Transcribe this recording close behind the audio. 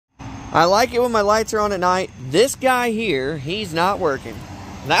I like it when my lights are on at night. This guy here, he's not working.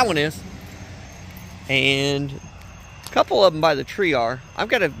 That one is. And a couple of them by the tree are. I've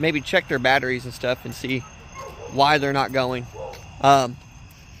got to maybe check their batteries and stuff and see why they're not going.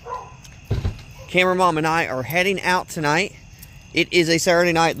 Camera Mom and I are heading out tonight. It is a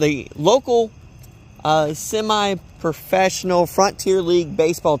Saturday night. The local semi-professional Frontier League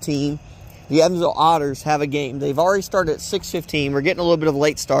baseball team, the Evansville Otters, have a game. They've already started at 6:15. We're getting a little bit of a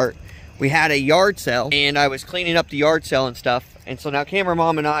late start. We had a yard sale, and I was cleaning up the yard sale and stuff. And so now Camera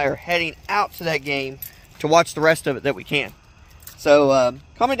Mom and I are heading out to that game to watch the rest of it that we can. So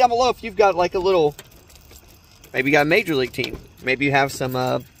comment down below if you've got like a little, maybe you got a major league team. Maybe you have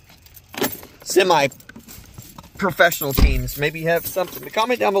some semi-professional teams. Maybe you have something.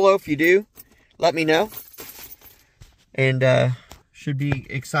 Comment down below if you do. Let me know. And should be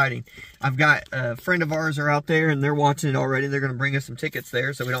exciting. I've got a friend of ours are out there and they're watching it already. They're going to bring us some tickets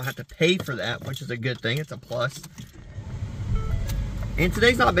there so we don't have to pay for that, which is a good thing. It's a plus. And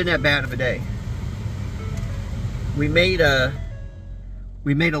today's not been that bad of a day. We made a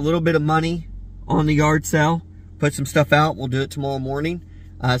little bit of money on the yard sale. Put some stuff out. We'll do it tomorrow morning.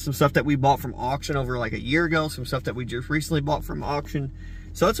 Some stuff that we bought from auction over like a year ago. Some stuff that we just recently bought from auction.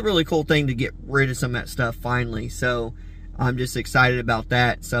 So it's a really cool thing to get rid of some of that stuff finally. So I'm just excited about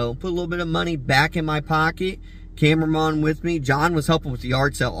that. So put a little bit of money back in my pocket. Cameraman with me. John was helping with the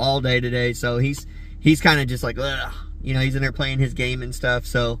yard sale all day today. So he's kind of just like, ugh. You know, he's in there playing his game and stuff.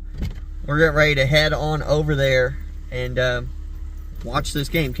 So we're getting ready to head on over there and watch this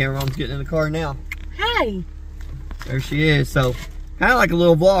game. Cameraman's getting in the car now. Hi. There she is. So kind of like a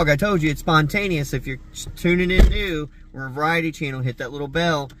little vlog. I told you it's spontaneous. If you're tuning in new, we're a variety channel. Hit that little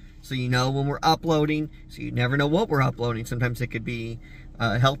bell so you know when we're uploading. So you never know what we're uploading. Sometimes it could be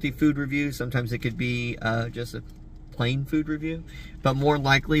a healthy food review. Sometimes it could be just a plain food review. But more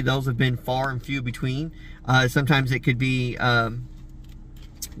likely, those have been far and few between. Sometimes it could be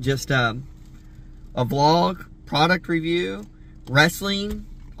just a vlog, product review, wrestling,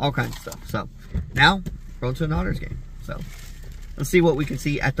 all kinds of stuff. So now we're going to an Otters game. So let's see what we can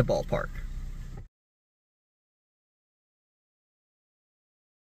see at the ballpark.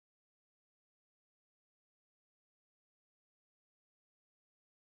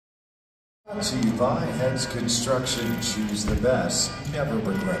 To you by Heads Construction, choose the best, never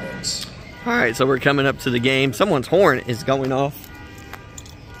regret it. Alright, so we're coming up to the game. Someone's horn is going off.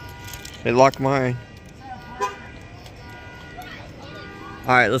 They locked mine.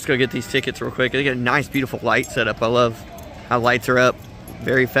 Alright, let's go get these tickets real quick. They got a nice, beautiful light setup. I love how lights are up.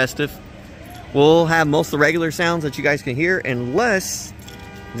 Very festive. We'll have most of the regular sounds that you guys can hear, unless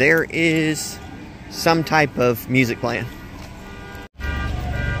there is some type of music playing.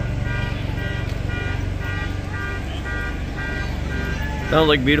 Don't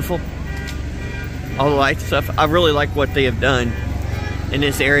look beautiful? All the light stuff. I really like what they have done in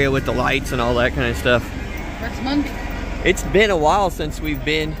this area with the lights and all that kind of stuff. That's Monday. It's been a while since we've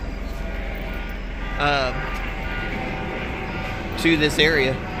been to this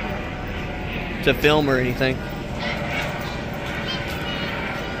area to film or anything.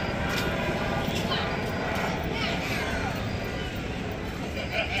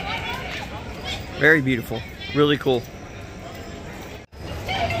 Very beautiful. Really cool.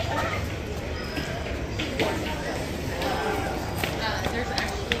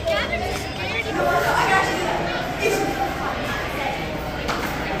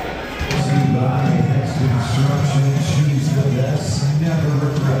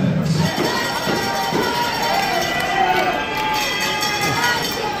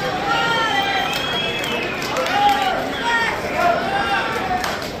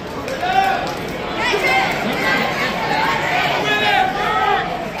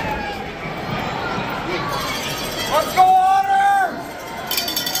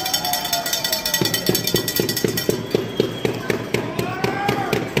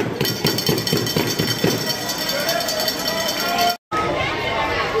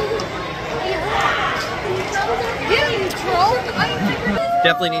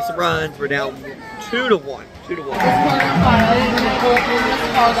 Definitely need some runs. We're down 2-1. 2-1.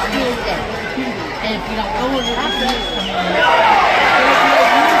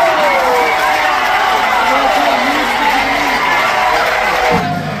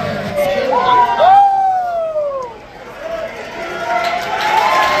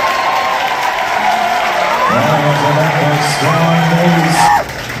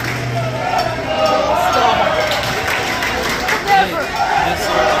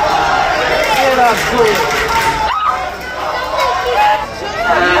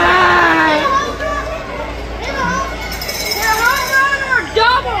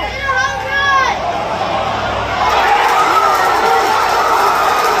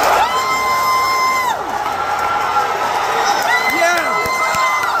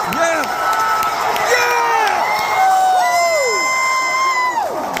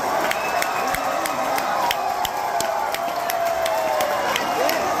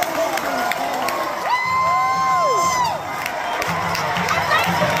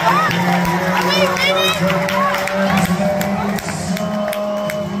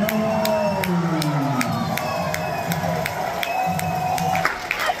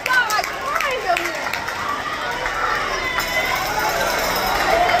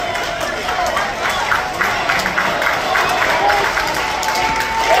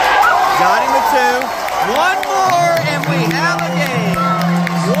 2. One more, and we have a game.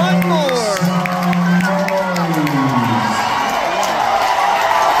 One more.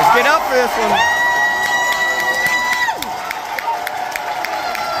 Let's get up for this one.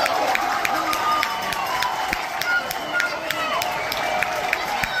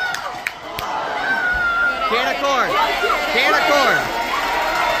 Can of corn. Can of corn.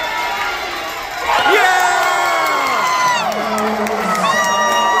 Yeah!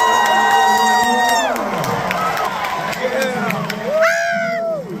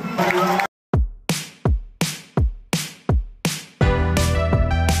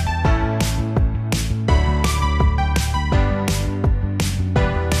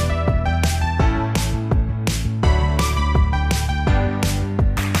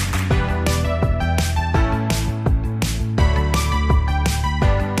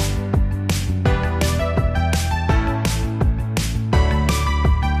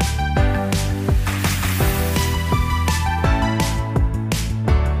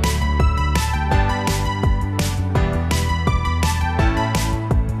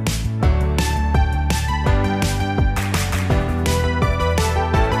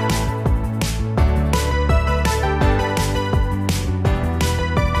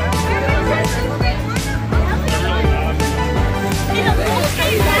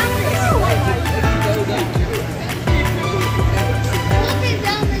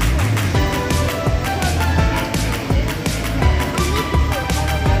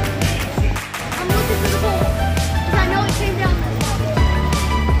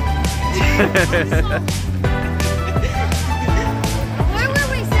 Where were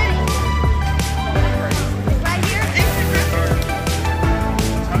we sitting? Right here?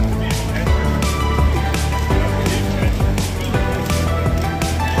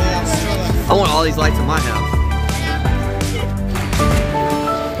 I want all these lights in my house.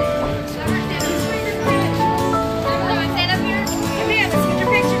 Stand up here. Come here, let's get your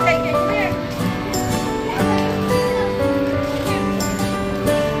picture taken. Come here.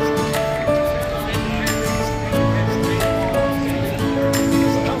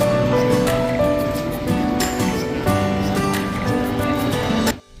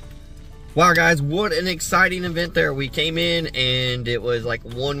 Wow, guys, what an exciting event there. We came in and it was like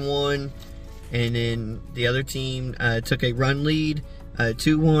 1-1, and then the other team took a run lead,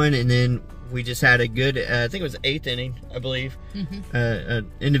 2-1, and then we just had a good, I think it was the 8th inning, I believe.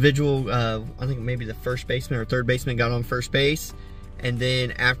 Individual, I think maybe the first baseman or third baseman got on first base, and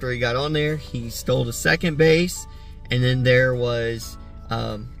then after he got on there, he stole to second base, and then there was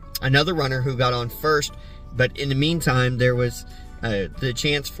another runner who got on first, but in the meantime, there was the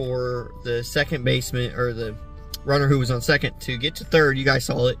chance for the second baseman, or the runner who was on second, to get to third. You guys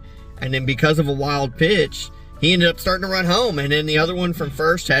saw it. And then because of a wild pitch, he ended up starting to run home. And then the other one from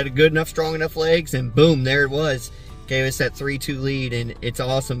first had a good enough, strong enough legs, and boom, there it was. Gave us that 3-2 lead. And it's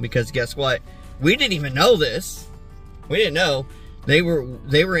awesome because guess what? We didn't even know this. We didn't know. They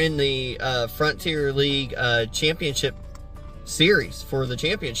were in the Frontier League championship series for the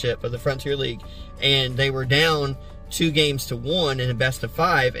championship of the Frontier League. And they were down 2-1 in a best of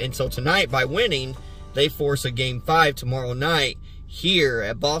 5, and so tonight, by winning, they force a game 5 tomorrow night here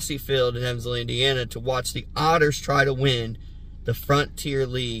at Bosse Field in Evansville, Indiana, to watch the Otters try to win the Frontier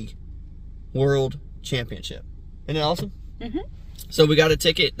League World Championship. Isn't that awesome? So we got a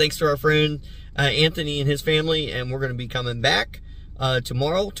ticket thanks to our friend Anthony and his family, and we're going to be coming back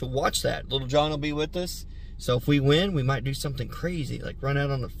tomorrow to watch that. Little John will be with us. So if we win, we might do something crazy, like run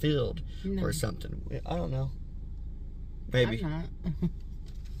out on the field or something. I don't know. Maybe.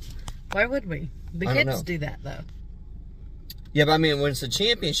 Why would we? The kids do that, though. Yeah, but I mean, when it's a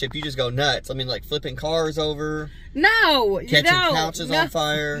championship, you just go nuts. I mean, like flipping cars over. No, catching couches on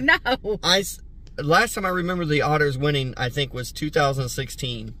fire. No. Last time I remember the Otters winning, I think, was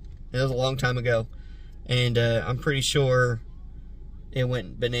 2016. It was a long time ago, and I'm pretty sure it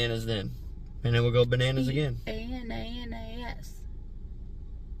went bananas then, and then we'll go bananas again. B-A-N-A-N-A-S.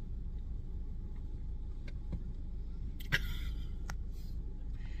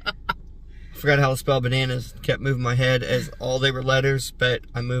 Forgot how to spell bananas. Kept moving my head as all they were letters, but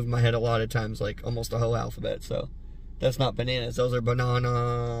I moved my head a lot of times, like almost the whole alphabet. So that's not bananas. Those are bananas.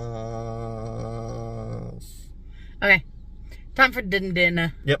 Okay, time for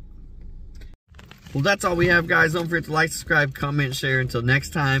dinner. Yep. Well, that's all we have, guys. Don't forget to like, subscribe, comment, share. Until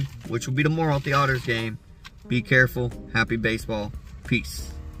next time, which will be tomorrow at the Otters game. Be careful. Happy baseball.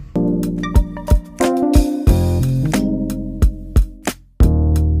 Peace.